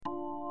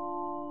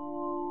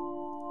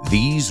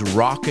These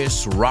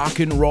raucous rock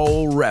and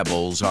roll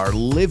rebels are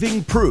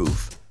living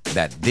proof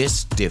that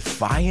this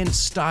defiant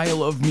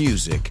style of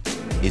music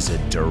is a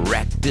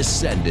direct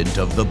descendant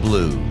of the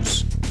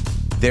blues.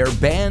 Their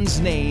band's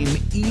name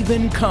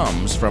even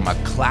comes from a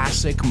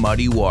classic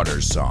Muddy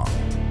Waters song.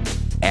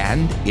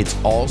 And it's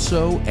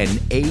also an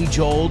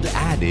age-old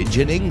adage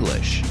in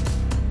English.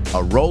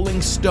 A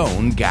rolling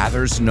stone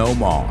gathers no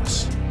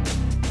moss.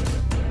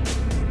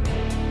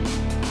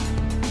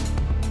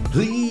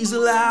 Please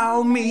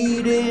allow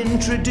me to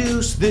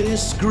introduce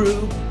this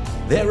group.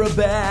 They're a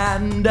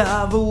band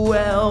of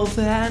wealth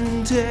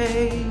and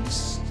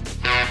taste.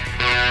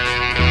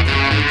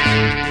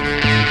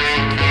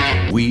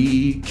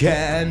 We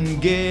can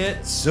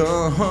get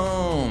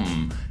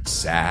some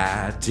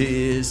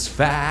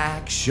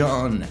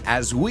satisfaction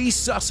as we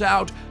suss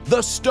out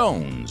the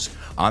Stones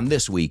on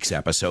this week's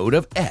episode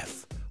of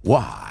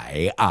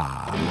FYI.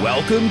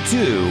 Welcome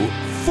to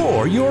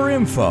For Your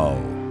Info.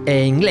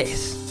 En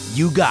inglés.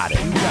 You got it.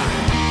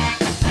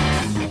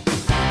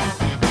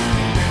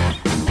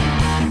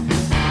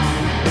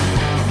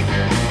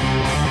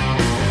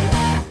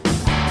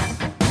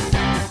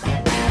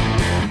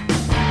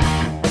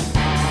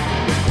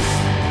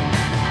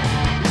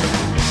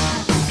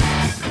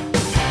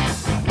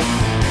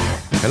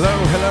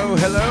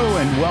 Hello,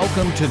 and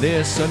welcome to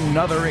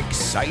another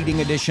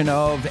exciting edition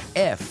of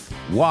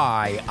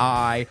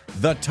FYI,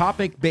 the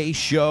topic-based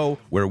show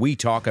where we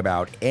talk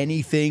about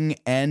anything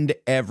and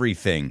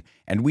everything.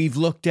 And we've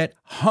looked at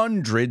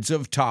hundreds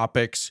of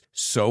topics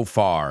so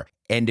far.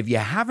 And if you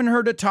haven't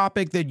heard a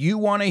topic that you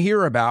want to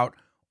hear about,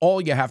 all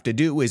you have to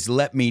do is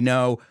let me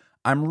know.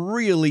 I'm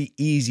really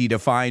easy to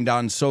find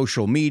on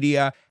social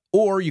media,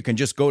 or you can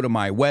just go to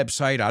my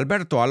website,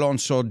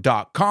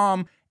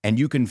 albertoalonso.com, and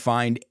you can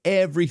find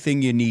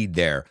everything you need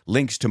there.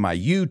 Links to my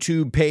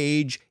YouTube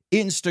page,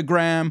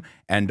 Instagram,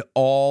 and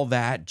all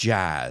that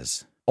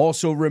jazz.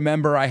 Also,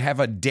 remember, I have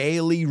a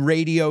daily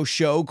radio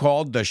show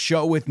called The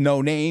Show with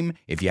No Name.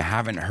 If you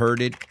haven't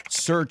heard it,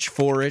 search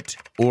for it,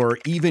 or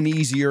even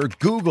easier,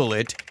 Google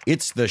it.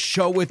 It's The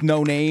Show with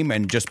No Name,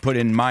 and just put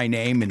in my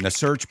name in the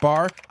search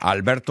bar,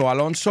 Alberto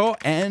Alonso,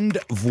 and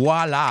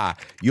voila,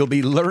 you'll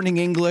be learning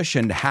English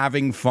and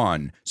having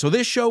fun. So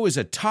this show is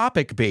a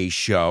topic-based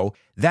show.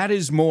 That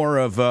is more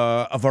of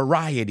a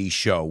variety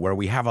show where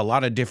we have a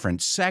lot of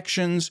different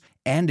sections,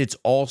 and it's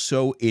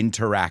also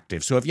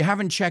interactive. So if you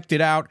haven't checked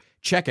it out,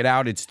 check it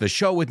out. It's The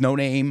Show with No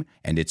Name,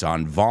 and it's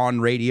on Vaughn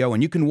Radio,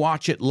 and you can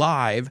watch it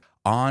live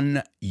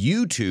on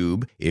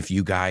YouTube if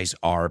you guys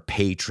are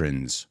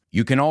patrons.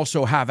 You can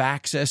also have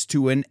access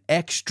to an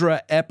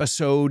extra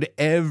episode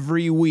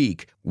every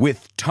week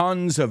with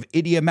tons of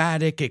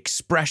idiomatic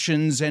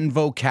expressions and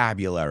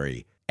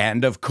vocabulary.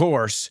 And of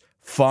course,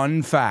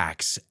 fun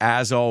facts,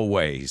 as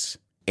always.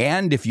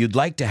 And if you'd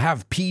like to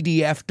have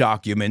PDF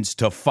documents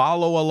to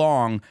follow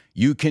along,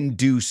 you can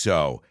do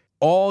so.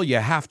 All you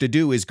have to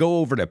do is go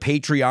over to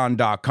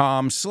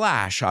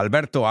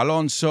patreon.com/Alberto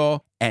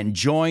Alonso and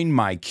join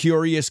my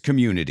curious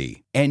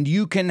community. And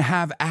you can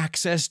have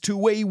access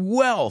to a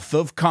wealth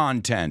of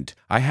content.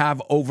 I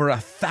have over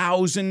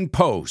 1,000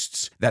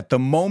 posts that the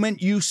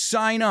moment you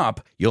sign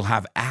up, you'll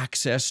have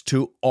access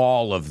to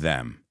all of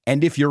them.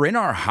 And if you're in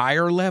our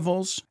higher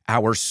levels,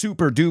 our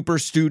super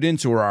duper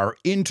students or our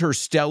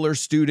interstellar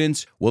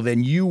students, well,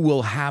 then you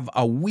will have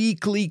a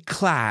weekly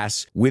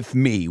class with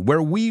me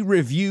where we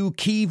review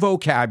key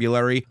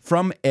vocabulary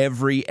from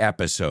every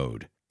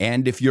episode.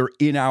 And if you're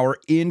in our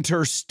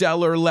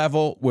interstellar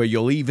level, where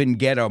you'll even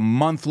get a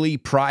monthly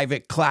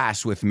private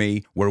class with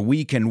me where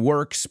we can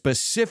work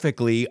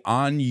specifically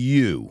on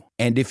you.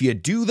 And if you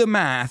do the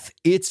math,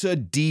 it's a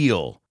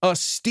deal, a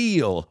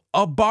steal,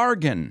 a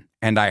bargain.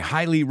 And I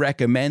highly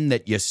recommend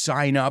that you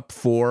sign up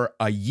for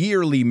a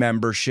yearly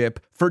membership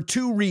for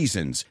 2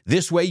 reasons.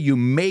 This way you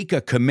make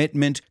a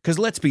commitment, because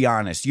let's be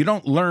honest, you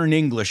don't learn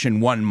English in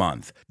 1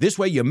 month. This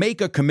way you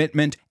make a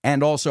commitment,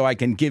 and also I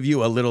can give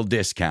you a little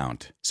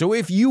discount. So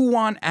if you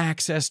want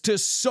access to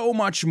so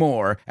much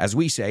more, as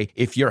we say,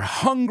 if you're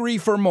hungry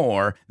for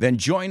more, then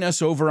join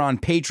us over on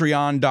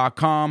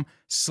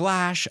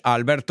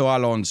patreon.com/Alberto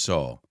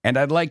Alonso. And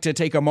I'd like to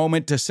take a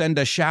moment to send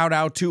a shout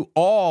out to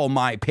all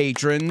my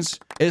patrons,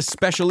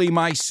 especially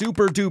my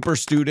super duper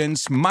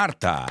students,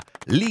 Marta,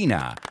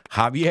 Lina,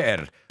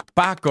 Javier,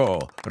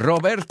 Paco,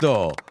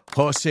 Roberto,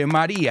 Jose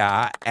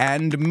Maria,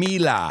 and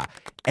Mila.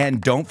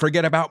 And don't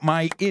forget about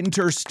my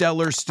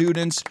interstellar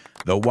students,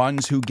 the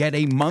ones who get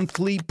a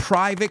monthly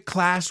private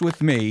class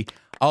with me,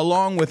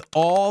 along with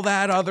all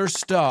that other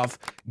stuff.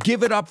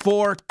 Give it up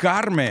for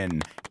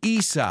Carmen,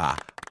 Isa,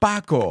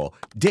 Paco,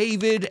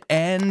 David,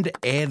 and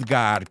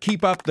Edgar.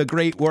 Keep up the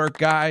great work,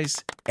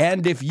 guys.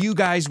 And if you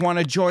guys want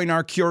to join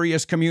our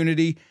curious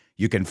community,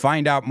 you can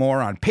find out more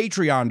on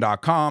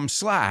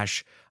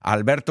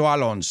patreon.com/Alberto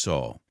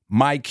Alonso.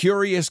 My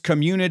curious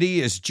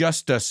community is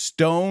just a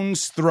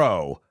stone's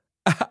throw.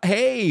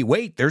 Hey,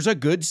 wait, there's a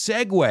good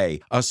segue.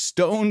 A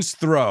stone's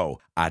throw.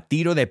 A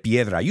tiro de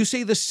piedra. You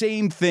say the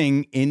same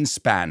thing in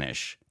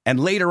Spanish. And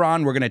later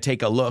on, we're going to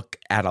take a look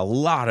at a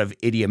lot of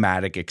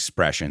idiomatic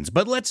expressions.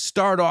 But let's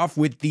start off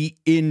with the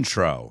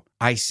intro.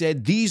 I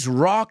said these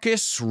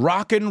raucous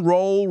rock and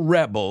roll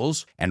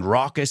rebels, and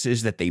raucous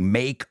is that they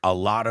make a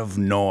lot of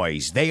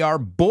noise. They are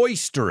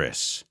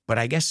boisterous. But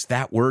I guess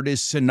that word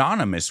is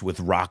synonymous with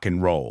rock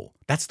and roll.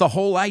 That's the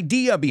whole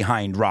idea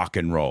behind rock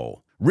and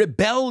roll.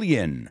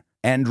 Rebellion.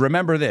 And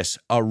remember this,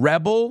 a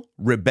rebel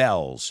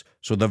rebels.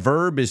 So the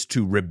verb is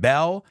to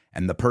rebel,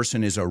 and the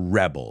person is a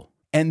rebel.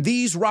 And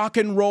these rock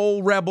and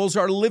roll rebels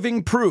are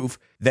living proof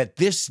that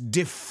this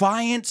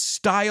defiant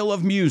style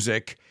of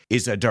music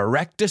is a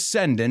direct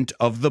descendant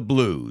of the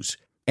blues.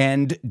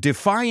 And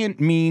defiant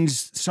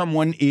means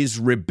someone is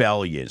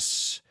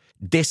rebellious.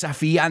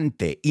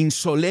 Desafiante,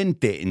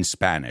 insolente in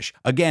Spanish.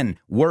 Again,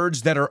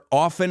 words that are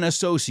often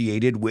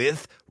associated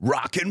with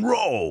rock and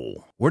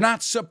roll. We're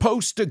not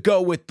supposed to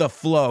go with the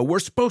flow. We're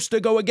supposed to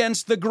go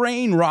against the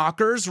grain,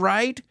 rockers,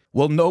 right?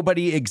 Well,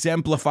 nobody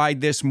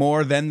exemplified this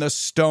more than the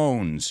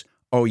Stones.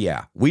 Oh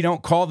yeah, we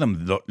don't call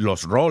them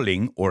los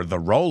rolling or the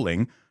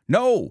rolling.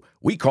 No,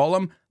 we call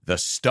them the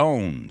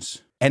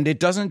Stones. And it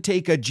doesn't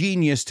take a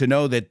genius to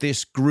know that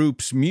this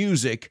group's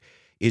music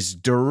is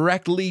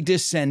directly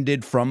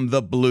descended from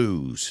the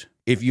blues.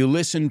 If you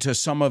listen to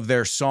some of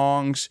their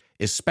songs,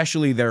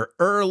 especially their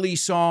early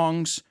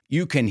songs,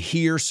 you can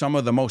hear some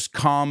of the most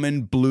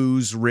common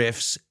blues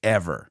riffs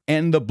ever.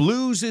 And the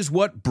blues is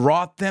what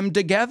brought them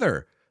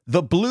together.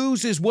 The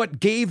blues is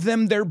what gave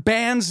them their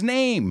band's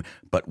name.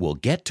 But we'll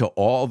get to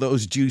all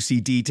those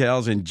juicy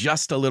details in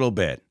just a little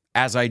bit.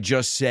 As I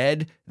just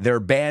said, their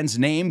band's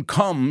name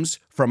comes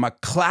from a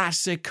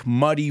classic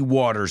Muddy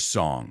Waters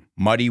song.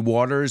 Muddy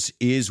Waters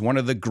is one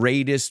of the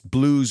greatest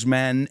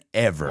bluesmen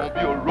ever. You're gonna be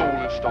a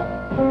rolling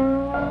stone.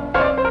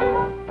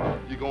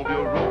 You're gonna be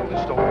a rolling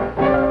stone.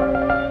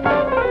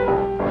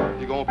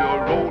 You're gonna be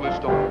a rolling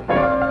stone.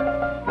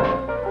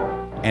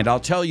 And I'll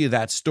tell you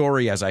that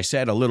story, as I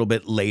said, a little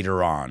bit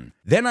later on.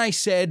 Then I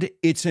said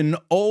it's an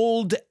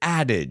old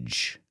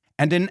adage.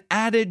 And an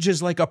adage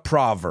is like a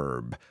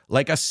proverb,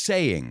 like a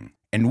saying.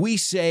 And we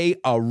say,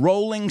 a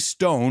rolling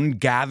stone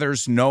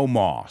gathers no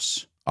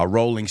moss. A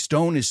rolling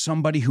stone is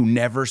somebody who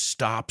never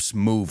stops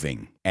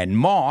moving. And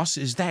moss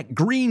is that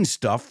green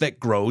stuff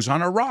that grows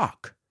on a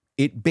rock.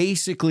 It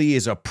basically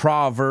is a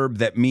proverb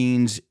that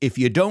means if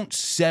you don't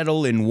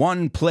settle in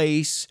one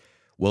place,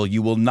 well,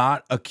 you will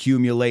not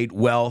accumulate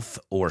wealth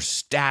or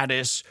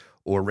status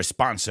or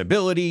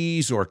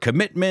responsibilities or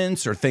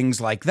commitments or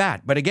things like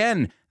that. But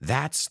again,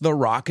 that's the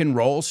rock and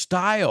roll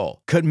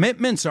style.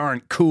 Commitments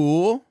aren't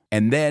cool.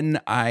 And then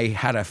I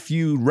had a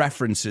few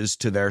references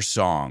to their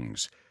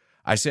songs.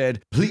 I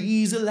said,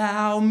 please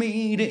allow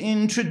me to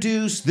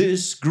introduce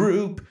this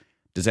group.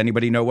 Does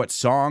anybody know what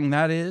song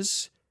that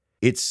is?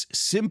 It's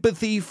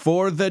Sympathy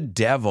for the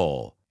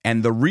Devil.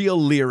 And the real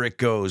lyric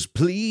goes,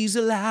 please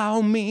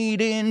allow me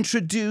to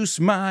introduce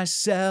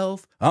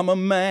myself. I'm a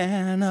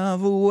man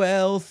of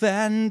wealth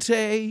and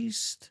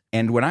taste.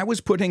 And when I was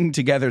putting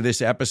together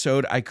this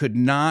episode, I could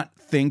not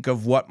think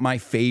of what my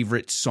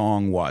favorite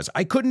song was.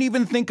 I couldn't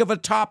even think of a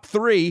top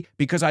 3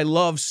 because I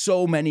love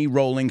so many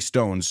Rolling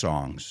Stones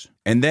songs.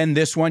 And then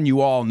this one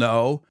you all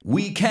know,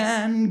 We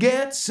Can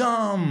Get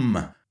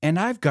Some. And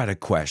I've got a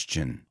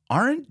question.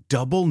 Aren't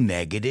double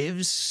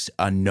negatives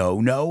a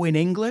no-no in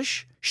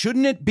English?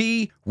 Shouldn't it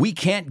be, we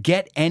can't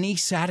get any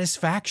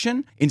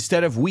satisfaction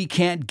instead of we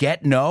can't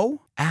get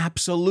no?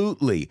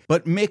 Absolutely.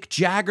 But Mick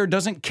Jagger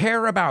doesn't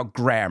care about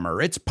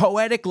grammar. It's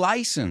poetic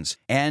license.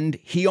 And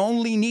he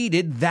only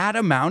needed that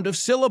amount of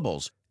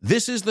syllables.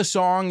 This is the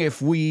song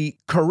if we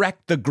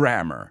correct the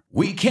grammar.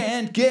 We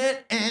can't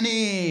get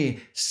any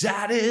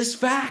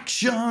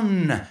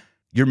satisfaction.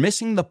 You're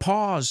missing the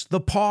pause. The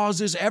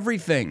pause is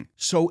everything.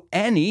 So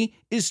any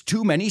is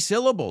too many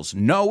syllables.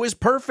 No is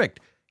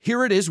perfect.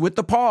 Here it is with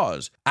the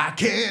pause. I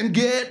can't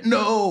get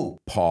no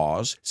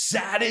pause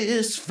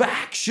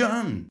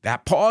satisfaction.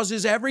 That pause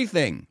is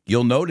everything.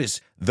 You'll notice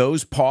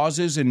those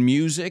pauses in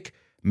music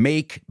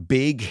make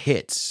big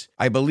hits.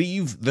 I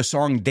believe the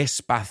song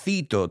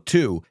Despacito,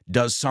 too,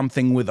 does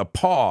something with a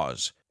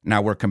pause.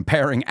 Now, we're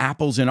comparing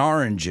apples and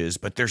oranges,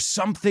 but there's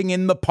something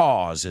in the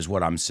pause, is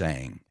what I'm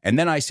saying. And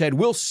then I said,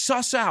 we'll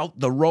suss out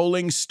the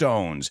Rolling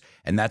Stones,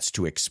 and that's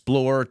to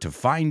explore, to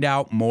find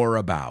out more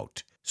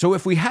about. So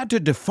if we had to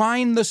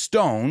define the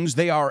Stones,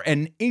 they are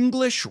an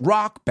English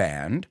rock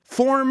band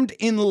formed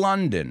in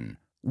London.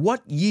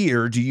 What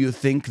year do you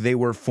think they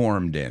were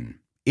formed in?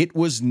 It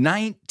was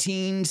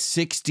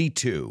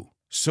 1962.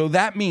 So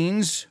that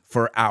means,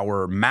 for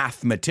our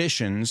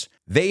mathematicians,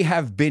 they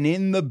have been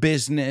in the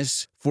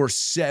business for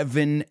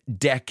 7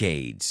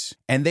 decades.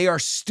 And they are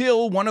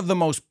still one of the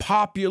most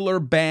popular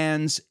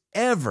bands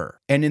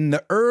ever. And in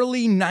the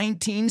early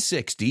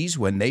 1960s,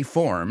 when they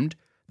formed,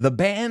 the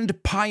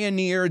band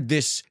pioneered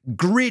this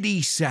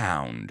gritty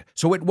sound.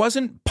 So it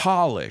wasn't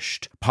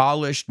polished.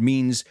 Polished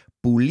means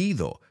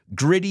pulido,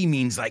 Gritty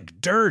means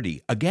like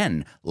dirty,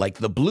 again, like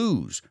the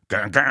blues.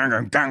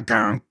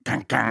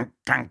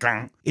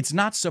 It's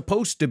not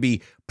supposed to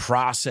be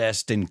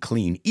processed and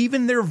clean.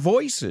 Even their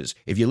voices,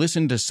 if you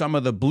listen to some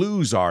of the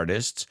blues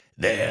artists,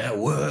 their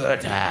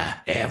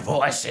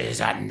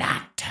voices are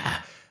not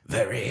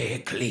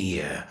very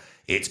clear.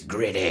 It's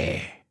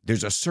gritty.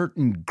 There's a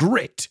certain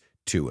grit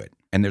to it.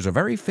 And there's a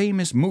very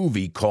famous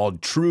movie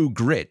called True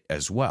Grit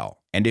as well.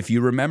 And if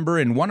you remember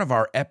in one of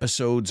our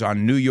episodes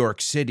on New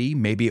York City,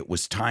 maybe it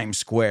was Times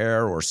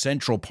Square or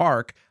Central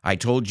Park, I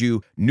told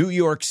you New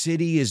York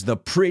City is the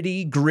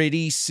pretty,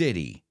 gritty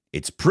city.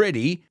 It's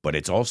pretty, but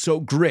it's also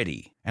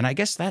gritty. And I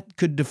guess that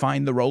could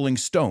define the Rolling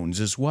Stones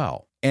as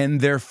well. And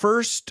their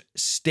first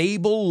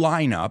stable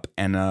lineup,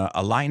 and a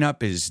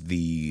lineup is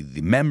the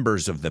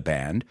members of the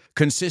band,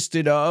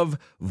 consisted of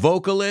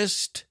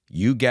vocalist,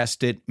 you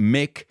guessed it,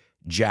 Mick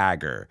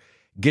Jagger,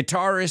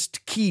 guitarist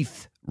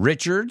Keith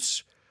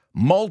Richards,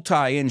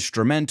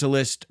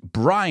 multi-instrumentalist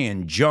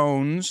Brian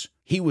Jones.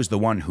 He was the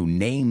one who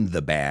named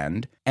the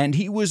band, and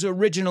he was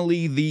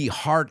originally the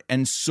heart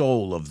and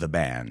soul of the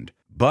band.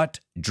 But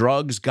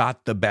drugs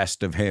got the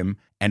best of him,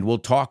 and we'll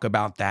talk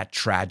about that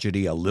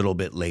tragedy a little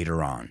bit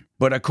later on.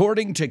 But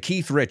according to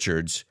Keith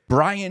Richards,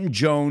 Brian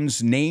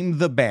Jones named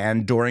the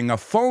band during a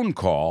phone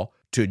call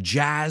to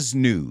Jazz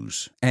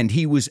News, and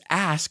he was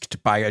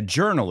asked by a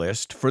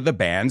journalist for the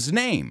band's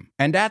name.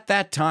 And at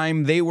that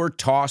time, they were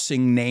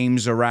tossing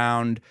names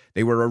around.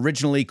 They were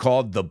originally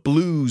called the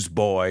Blues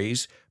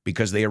Boys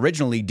because they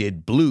originally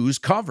did blues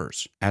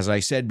covers. As I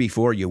said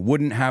before, you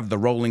wouldn't have the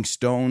Rolling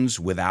Stones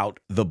without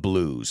the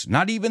blues,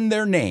 not even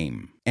their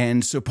name.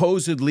 And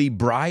supposedly,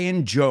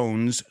 Brian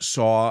Jones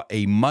saw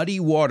a Muddy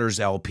Waters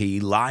LP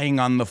lying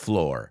on the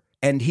floor.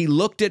 And he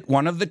looked at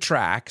one of the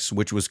tracks,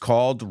 which was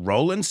called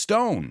Rolling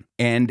Stone,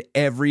 and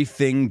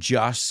everything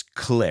just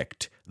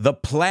clicked. The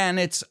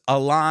planets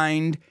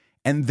aligned,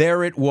 and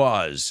there it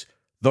was,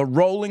 the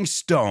Rolling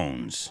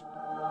Stones.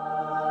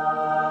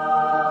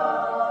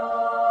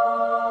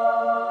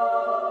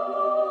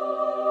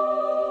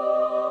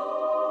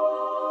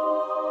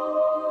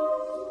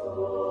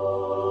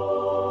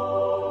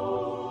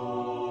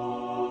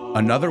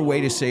 Another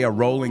way to say a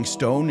Rolling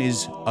Stone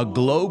is a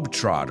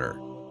globetrotter.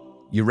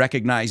 You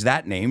recognize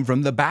that name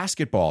from the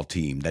basketball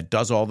team that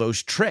does all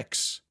those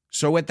tricks.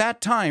 So at that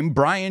time,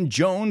 Brian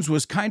Jones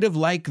was kind of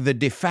like the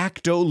de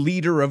facto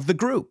leader of the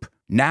group.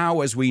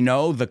 Now, as we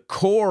know, the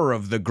core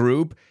of the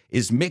group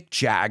is Mick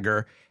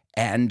Jagger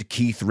and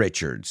Keith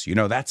Richards. You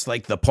know, that's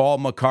like the Paul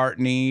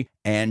McCartney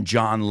and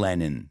John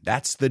Lennon.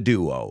 That's the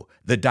duo,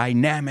 the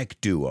dynamic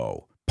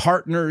duo,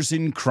 partners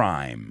in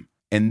crime.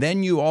 And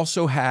then you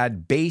also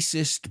had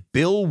bassist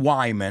Bill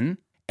Wyman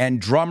and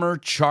drummer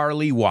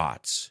Charlie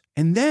Watts.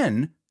 And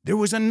then there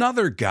was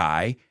another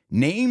guy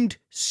named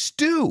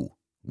Stu.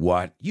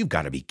 What? You've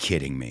got to be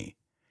kidding me.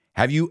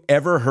 Have you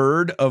ever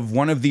heard of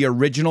one of the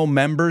original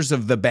members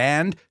of the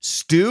band,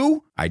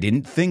 Stu? I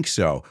didn't think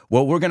so.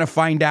 Well, we're going to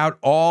find out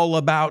all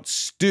about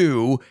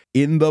Stu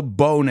in the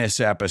bonus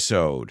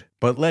episode.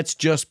 But let's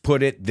just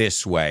put it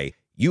this way.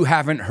 You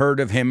haven't heard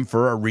of him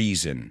for a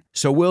reason.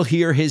 So we'll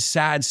hear his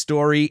sad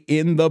story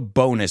in the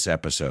bonus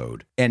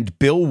episode. And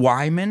Bill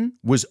Wyman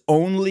was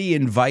only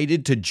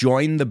invited to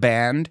join the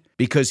band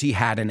because he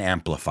had an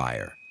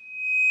amplifier.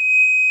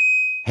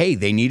 Hey,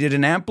 they needed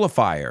an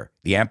amplifier.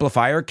 The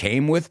amplifier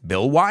came with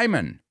Bill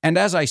Wyman. And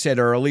as I said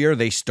earlier,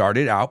 they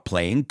started out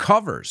playing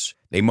covers.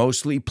 They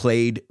mostly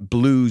played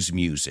blues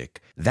music.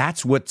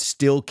 That's what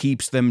still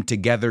keeps them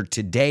together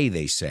today,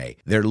 they say,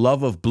 their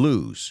love of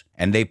blues.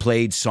 And they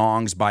played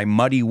songs by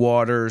Muddy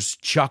Waters,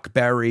 Chuck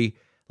Berry,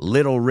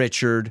 Little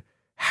Richard,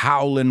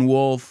 Howlin'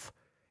 Wolf,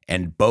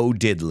 and Bo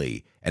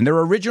Diddley. And their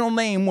original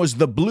name was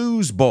the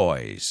Blues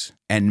Boys.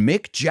 And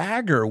Mick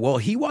Jagger, well,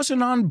 he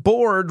wasn't on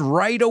board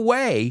right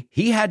away.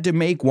 He had to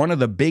make one of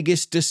the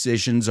biggest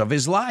decisions of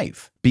his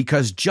life.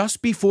 Because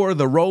just before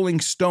the Rolling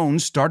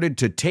Stones started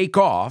to take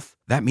off,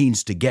 that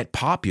means to get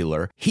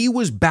popular, he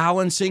was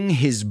balancing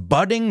his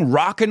budding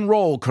rock and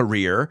roll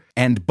career,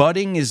 and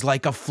budding is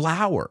like a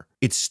flower.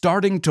 It's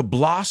starting to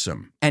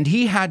blossom, and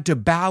he had to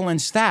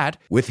balance that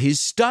with his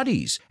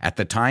studies. At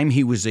the time,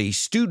 he was a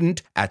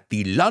student at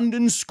the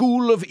London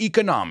School of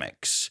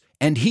Economics,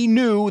 and he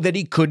knew that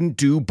he couldn't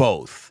do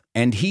both.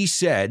 And he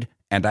said,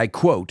 and I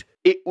quote,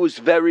 "It was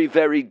very,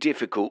 very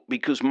difficult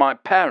because my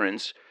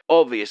parents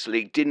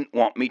obviously didn't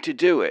want me to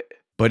do it."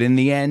 But in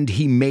the end,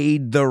 he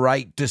made the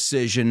right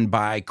decision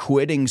by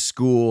quitting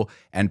school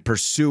and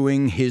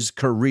pursuing his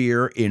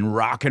career in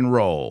rock and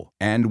roll.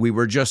 And we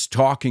were just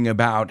talking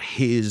about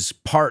his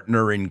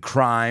partner in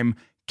crime,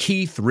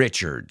 Keith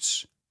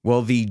Richards.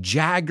 Well, the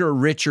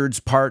Jagger-Richards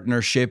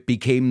partnership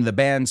became the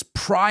band's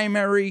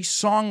primary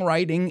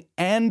songwriting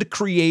and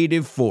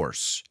creative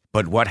force.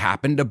 But what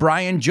happened to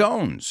Brian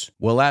Jones?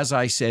 Well, as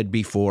I said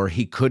before,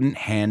 he couldn't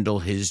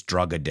handle his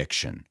drug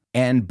addiction.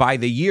 And by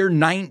the year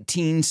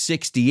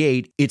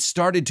 1968, it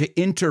started to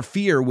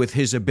interfere with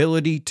his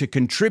ability to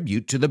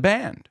contribute to the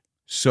band.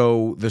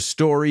 So the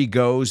story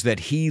goes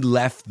that he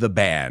left the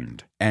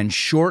band, and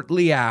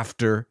shortly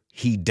after,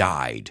 he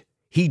died.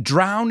 He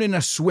drowned in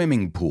a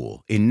swimming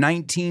pool in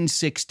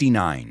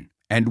 1969,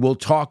 and we'll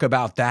talk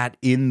about that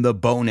in the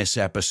bonus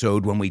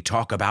episode when we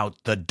talk about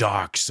the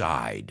dark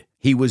side.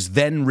 He was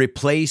then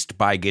replaced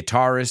by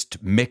guitarist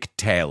Mick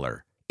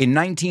Taylor. In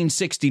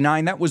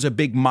 1969, that was a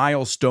big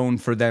milestone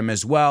for them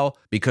as well,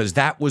 because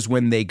that was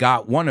when they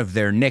got one of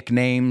their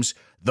nicknames,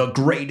 the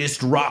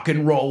greatest rock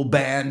and roll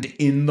band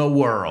in the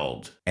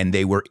world. And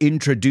they were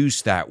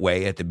introduced that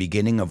way at the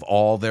beginning of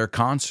all their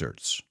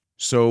concerts.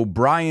 So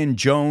Brian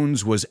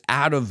Jones was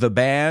out of the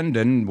band,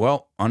 and,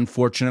 well,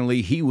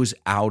 unfortunately, he was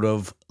out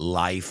of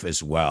life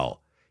as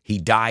well. He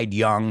died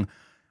young,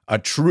 a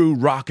true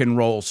rock and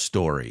roll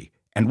story.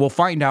 And we'll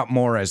find out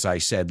more, as I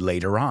said,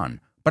 later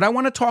on. But I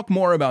want to talk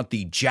more about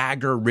the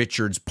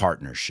Jagger-Richards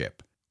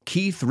partnership.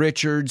 Keith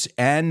Richards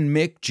and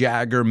Mick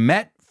Jagger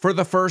met for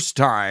the first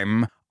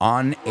time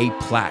on a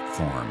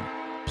platform.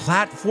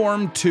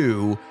 Platform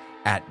 2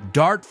 at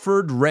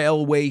Dartford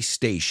Railway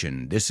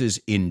Station. This is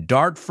in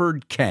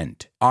Dartford,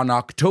 Kent, on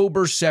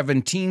October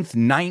 17th,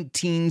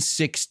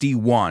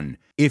 1961.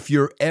 If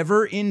you're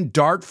ever in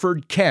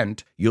Dartford,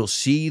 Kent, you'll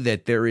see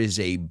that there is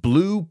a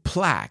blue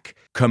plaque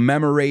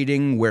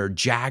commemorating where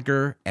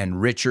Jagger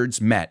and Richards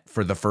met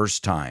for the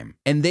first time.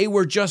 And they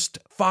were just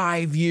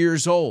 5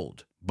 years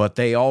old, but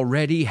they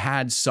already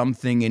had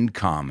something in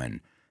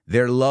common: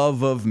 their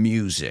love of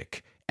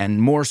music,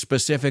 and more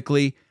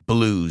specifically,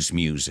 blues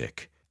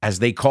music. As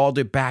they called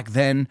it back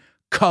then,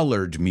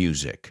 colored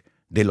music,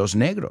 de los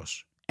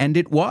negros. And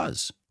it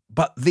was.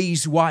 But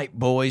these white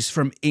boys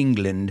from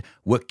England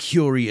were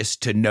curious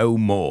to know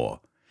more.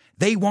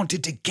 They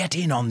wanted to get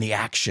in on the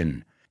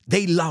action.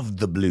 They loved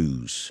the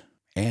blues.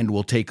 And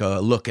we'll take a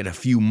look at a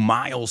few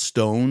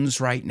milestones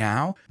right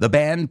now. The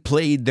band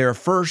played their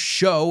first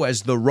show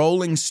as the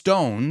Rolling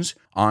Stones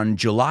on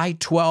July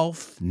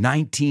 12th,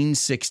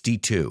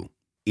 1962.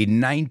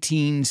 In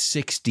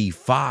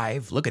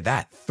 1965, look at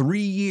that, 3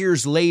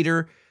 years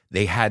later,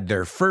 they had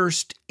their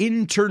first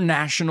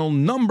international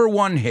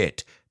 #1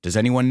 hit. Does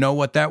anyone know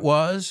what that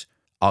was?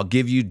 I'll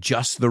give you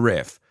just the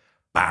riff.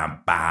 Bam,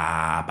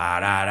 ba, ba,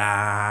 da,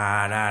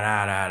 da, da,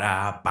 da, da,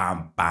 da,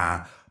 bam,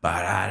 ba, ba,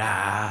 da,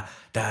 da,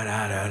 da,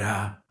 da, da,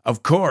 da.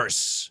 Of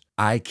course,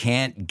 I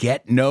Can't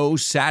Get No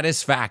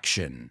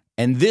Satisfaction.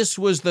 And this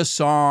was the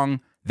song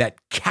that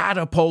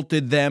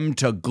catapulted them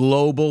to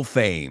global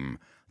fame.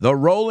 The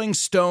Rolling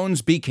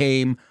Stones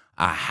became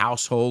a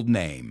household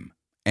name.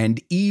 And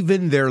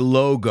even their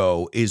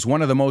logo is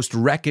one of the most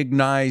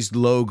recognized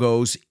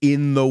logos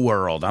in the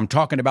world. I'm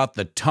talking about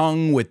the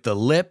tongue with the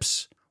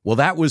lips. Well,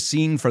 that was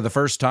seen for the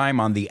first time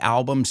on the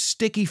album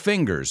Sticky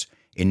Fingers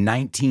in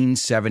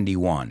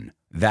 1971.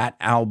 That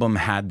album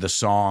had the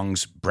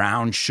songs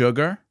Brown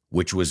Sugar,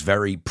 which was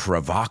very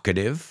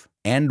provocative,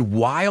 and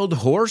Wild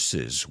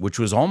Horses, which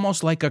was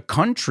almost like a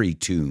country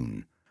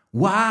tune.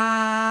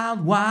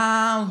 Wild,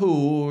 wild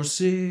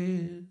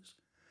horses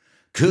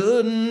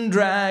couldn't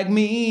drag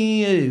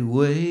me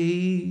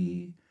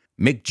away.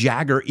 Mick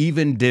Jagger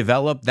even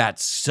developed that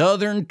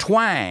southern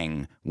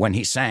twang when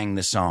he sang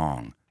the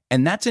song.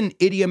 And that's an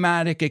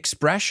idiomatic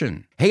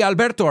expression. Hey,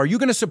 Alberto, are you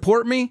going to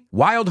support me?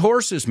 Wild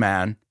horses,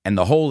 man. And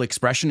the whole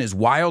expression is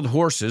wild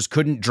horses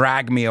couldn't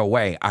drag me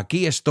away.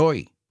 Aquí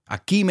estoy.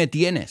 Aquí me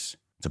tienes.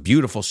 It's a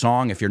beautiful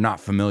song if you're not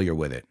familiar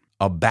with it.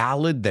 A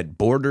ballad that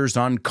borders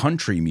on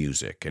country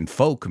music and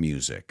folk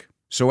music.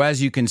 So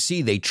as you can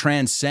see, they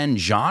transcend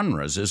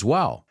genres as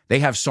well. They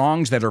have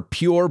songs that are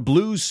pure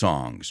blues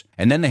songs,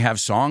 and then they have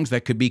songs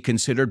that could be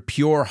considered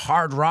pure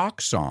hard rock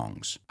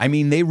songs. I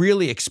mean, they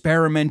really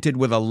experimented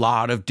with a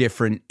lot of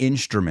different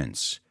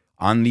instruments.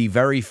 On the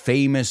very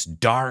famous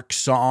dark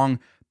song,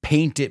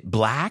 Paint It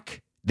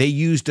Black, they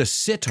used a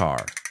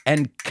sitar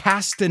and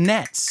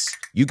castanets.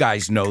 You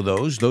guys know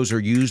those. Those are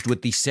used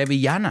with the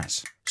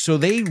Sevillanas. So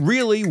they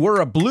really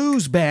were a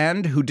blues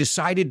band who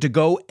decided to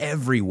go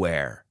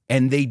everywhere.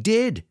 And they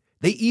did.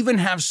 They even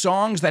have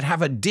songs that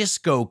have a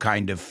disco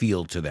kind of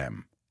feel to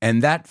them.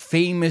 And that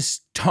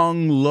famous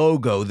tongue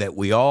logo that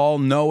we all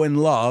know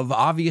and love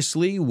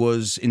obviously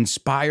was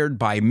inspired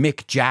by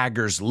Mick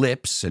Jagger's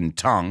lips and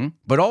tongue,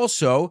 but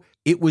also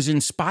it was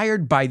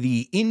inspired by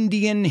the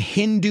Indian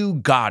Hindu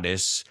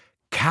goddess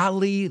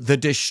Kali the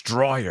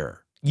Destroyer.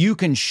 You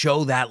can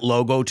show that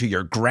logo to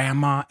your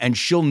grandma and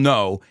she'll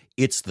know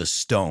it's the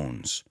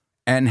Stones.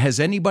 And has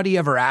anybody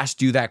ever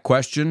asked you that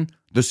question?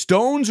 The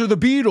Stones or the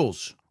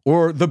Beatles?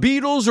 Or the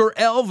Beatles or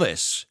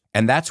Elvis?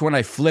 And that's when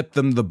I flip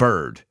them the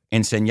bird.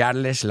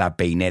 Enseñarles la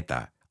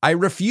peineta. I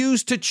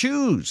refuse to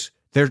choose.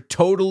 They're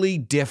totally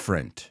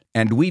different.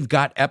 And we've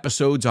got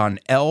episodes on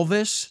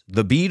Elvis,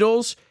 the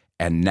Beatles,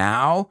 and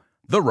now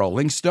the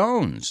Rolling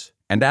Stones.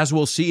 And as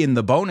we'll see in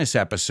the bonus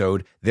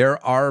episode,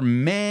 there are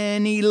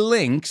many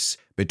links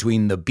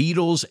between the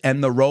Beatles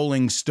and the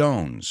Rolling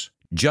Stones.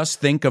 Just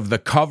think of the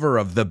cover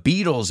of the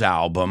Beatles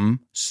album,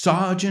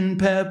 Sgt.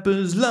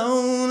 Pepper's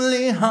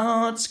Lonely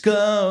Hearts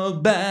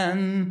Club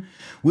Band.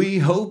 We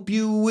hope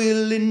you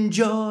will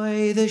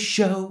enjoy the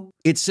show.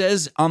 It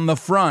says on the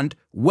front,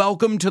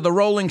 Welcome to the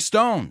Rolling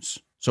Stones.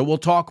 So we'll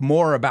talk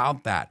more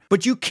about that.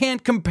 But you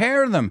can't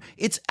compare them.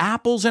 It's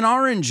apples and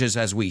oranges,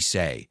 as we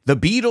say. The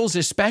Beatles,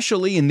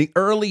 especially in the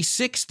early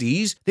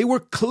 60s, they were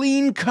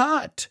clean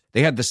cut.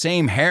 They had the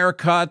same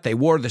haircut. They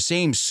wore the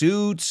same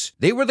suits.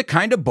 They were the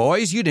kind of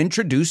boys you'd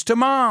introduce to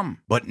mom.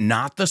 But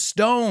not the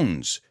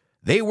Stones.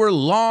 They were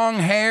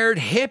long-haired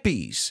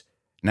hippies.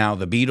 Now,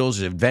 the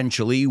Beatles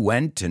eventually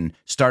went and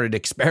started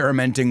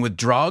experimenting with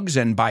drugs,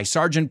 and by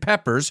Sgt.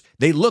 Pepper's,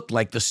 they looked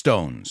like the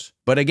Stones.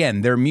 But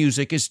again, their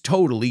music is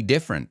totally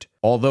different,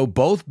 although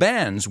both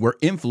bands were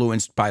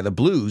influenced by the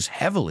blues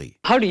heavily.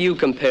 How do you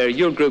compare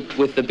your group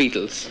with the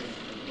Beatles?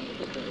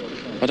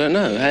 I don't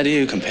know. How do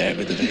you compare it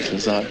with the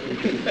Beatles?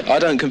 I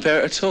don't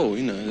compare it at all,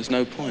 there's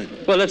no point.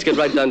 Well, let's get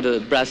right down to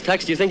brass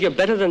tacks. Do you think you're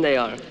better than they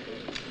are?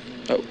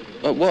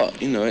 What?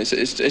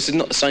 It's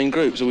not the same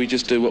group, so we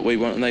just do what we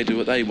want and they do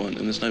what they want,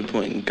 and there's no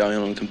point in going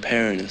on and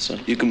comparing us. So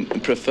you can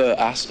prefer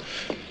us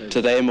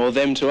to them or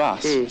them to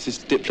us. It's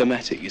just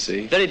diplomatic, you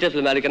see. Very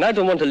diplomatic, and I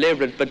don't want to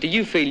labour it, but do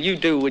you feel you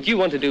do what you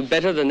want to do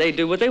better than they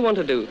do what they want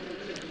to do?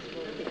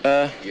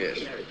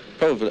 Yes.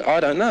 Probably. I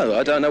don't know.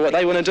 I don't know what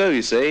they want to do,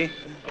 you see.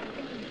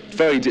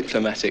 Very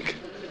diplomatic.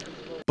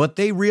 But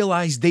they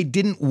realized they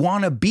didn't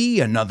want to be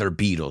another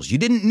Beatles. You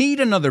didn't need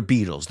another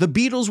Beatles. The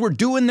Beatles were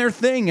doing their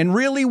thing and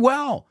really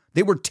well.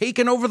 They were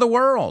taking over the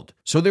world.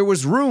 So there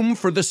was room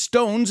for the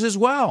Stones as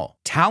well.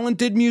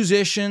 Talented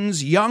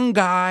musicians, young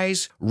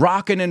guys,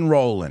 rocking and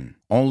rolling.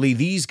 Only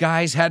these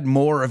guys had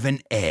more of an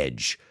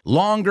edge.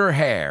 Longer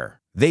hair.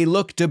 They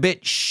looked a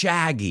bit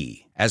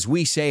shaggy. As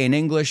we say in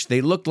English,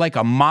 they looked like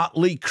a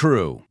motley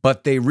crew.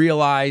 But they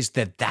realized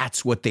that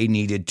that's what they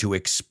needed to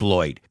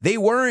exploit. They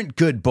weren't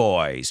good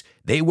boys.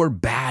 They were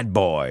bad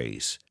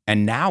boys.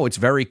 And now it's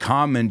very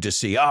common to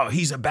see, oh,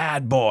 he's a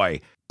bad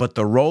boy. But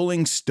the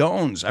Rolling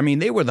Stones,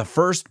 they were the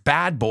first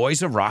bad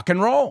boys of rock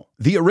and roll.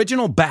 The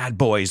original bad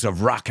boys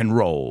of rock and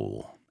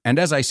roll. And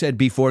as I said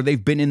before,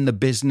 they've been in the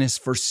business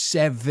for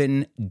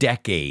 7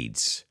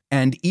 decades.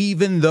 And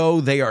even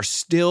though they are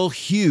still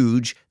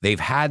huge,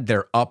 they've had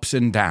their ups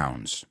and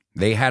downs.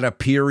 They had a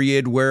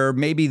period where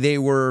maybe they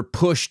were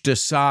pushed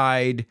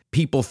aside.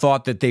 People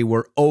thought that they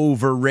were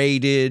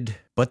overrated,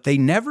 but they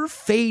never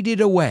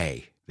faded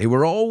away. They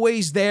were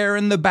always there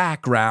in the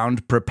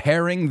background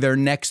preparing their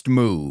next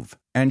move.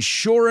 And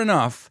sure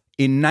enough,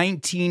 in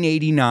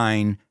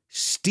 1989,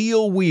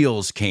 Steel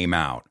Wheels came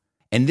out,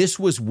 and this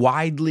was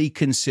widely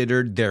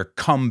considered their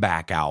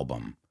comeback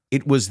album.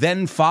 It was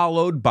then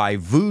followed by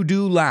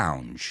Voodoo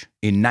Lounge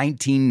in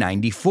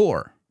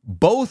 1994.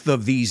 Both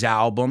of these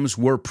albums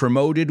were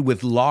promoted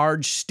with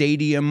large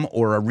stadium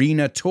or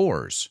arena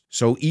tours.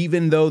 So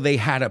even though they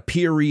had a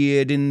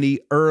period in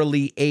the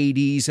early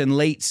 80s and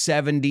late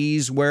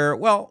 70s where,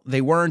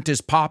 they weren't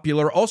as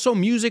popular, also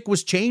music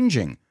was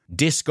changing.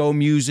 Disco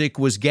music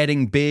was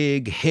getting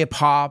big,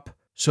 hip-hop,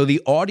 so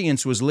the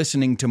audience was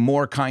listening to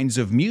more kinds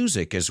of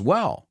music as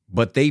well.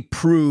 But they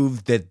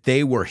proved that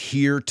they were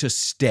here to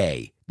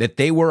stay, that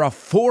they were a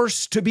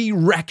force to be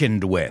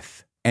reckoned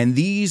with. And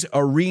these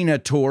arena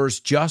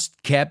tours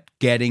just kept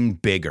getting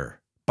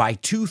bigger. By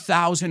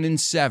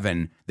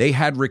 2007, they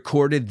had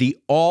recorded the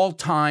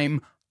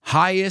all-time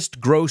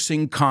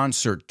highest-grossing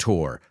concert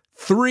tour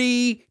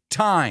 3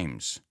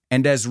 times.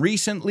 And as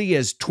recently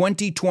as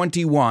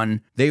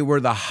 2021, they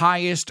were the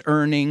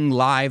highest-earning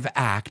live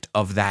act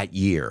of that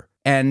year.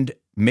 And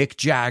Mick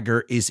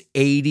Jagger is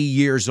 80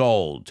 years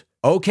old.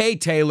 Okay,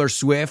 Taylor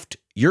Swift,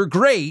 you're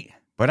great,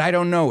 but I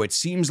don't know. It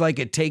seems like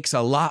it takes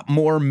a lot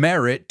more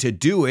merit to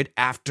do it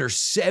after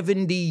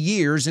 70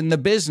 years in the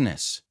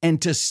business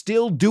and to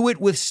still do it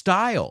with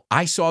style.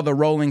 I saw the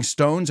Rolling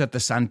Stones at the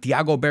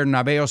Santiago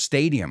Bernabéu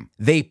Stadium.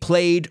 They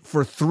played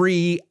for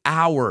 3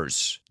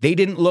 hours. They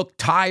didn't look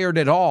tired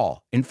at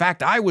all. In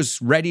fact, I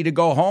was ready to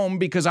go home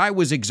because I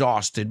was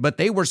exhausted, but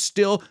they were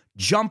still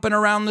jumping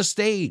around the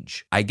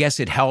stage. I guess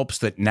it helps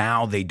that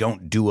now they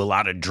don't do a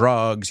lot of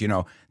drugs.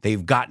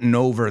 They've gotten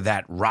over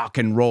that rock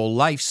and roll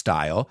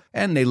lifestyle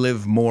and they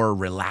live more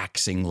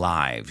relaxing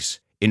lives.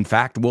 In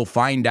fact, we'll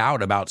find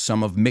out about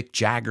some of Mick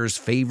Jagger's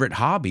favorite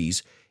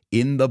hobbies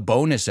in the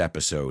bonus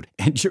episode,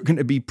 and you're going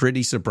to be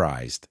pretty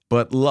surprised.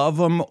 But love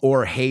them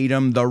or hate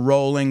them, the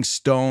Rolling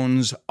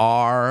Stones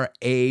are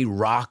a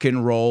rock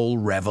and roll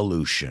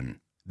revolution.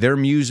 Their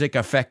music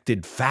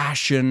affected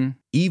fashion,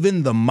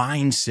 even the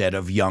mindset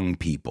of young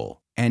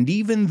people. And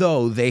even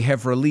though they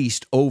have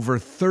released over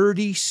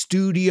 30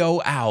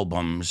 studio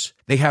albums,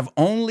 they have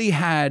only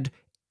had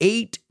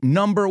 8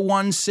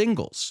 #1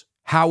 singles.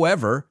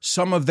 However,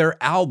 some of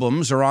their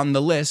albums are on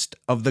the list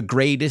of the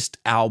greatest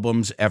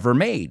albums ever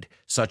made,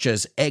 such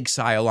as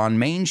Exile on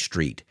Main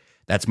Street.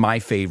 That's my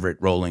favorite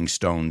Rolling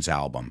Stones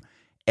album,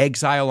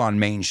 Exile on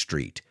Main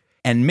Street.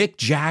 And Mick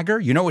Jagger,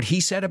 you know what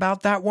he said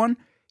about that one?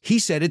 He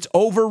said it's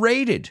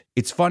overrated.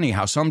 It's funny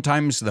how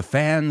sometimes the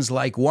fans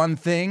like one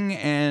thing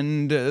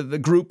and the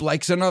group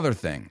likes another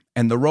thing.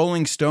 And the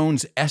Rolling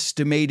Stones'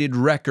 estimated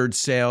record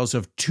sales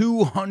of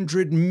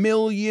 200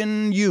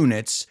 million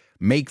units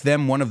make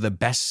them one of the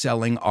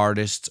best-selling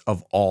artists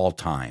of all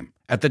time.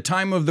 At the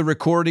time of the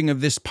recording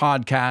of this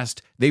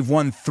podcast, they've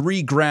won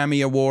 3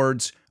 Grammy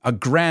Awards, a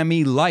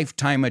Grammy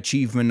Lifetime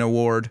Achievement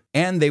Award,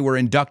 and they were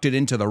inducted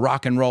into the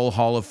Rock and Roll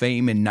Hall of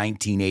Fame in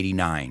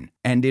 1989.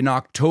 And in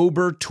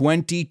October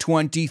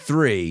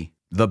 2023,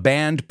 the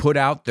band put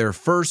out their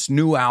first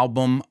new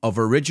album of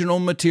original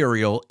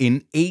material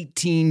in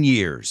 18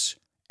 years,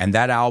 and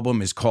that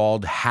album is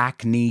called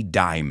Hackney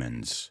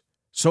Diamonds.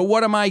 So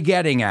what am I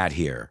getting at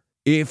here?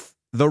 If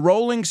the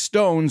Rolling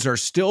Stones are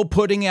still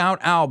putting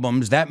out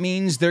albums, that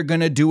means they're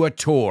going to do a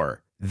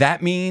tour.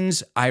 That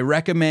means I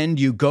recommend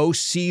you go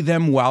see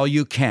them while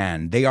you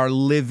can. They are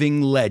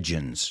living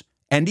legends.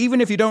 And even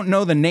if you don't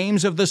know the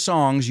names of the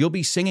songs, you'll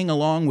be singing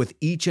along with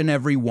each and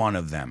every one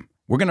of them.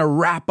 We're going to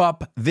wrap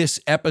up this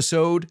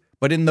episode,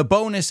 but in the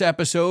bonus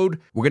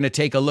episode, we're going to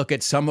take a look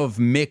at some of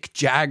Mick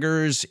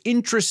Jagger's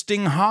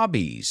interesting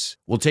hobbies.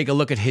 We'll take a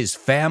look at his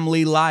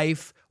family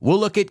life. We'll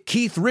look at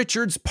Keith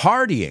Richards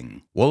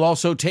partying. We'll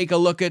also take a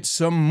look at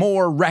some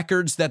more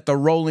records that the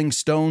Rolling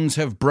Stones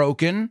have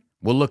broken.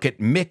 We'll look at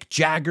Mick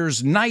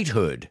Jagger's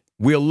knighthood.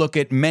 We'll look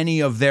at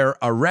many of their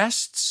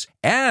arrests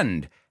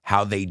and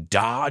how they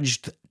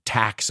dodged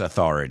tax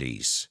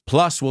authorities.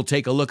 Plus, we'll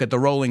take a look at the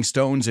Rolling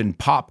Stones in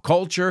pop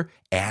culture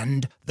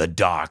and the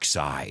dark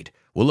side.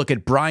 We'll look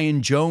at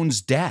Brian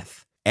Jones'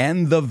 death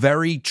and the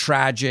very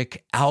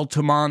tragic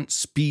Altamont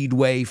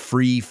Speedway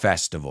Free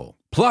Festival.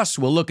 Plus,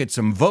 we'll look at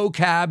some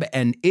vocab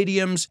and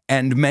idioms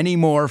and many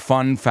more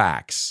fun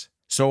facts.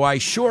 So I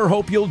sure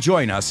hope you'll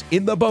join us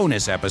in the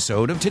bonus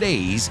episode of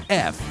today's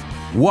FYI.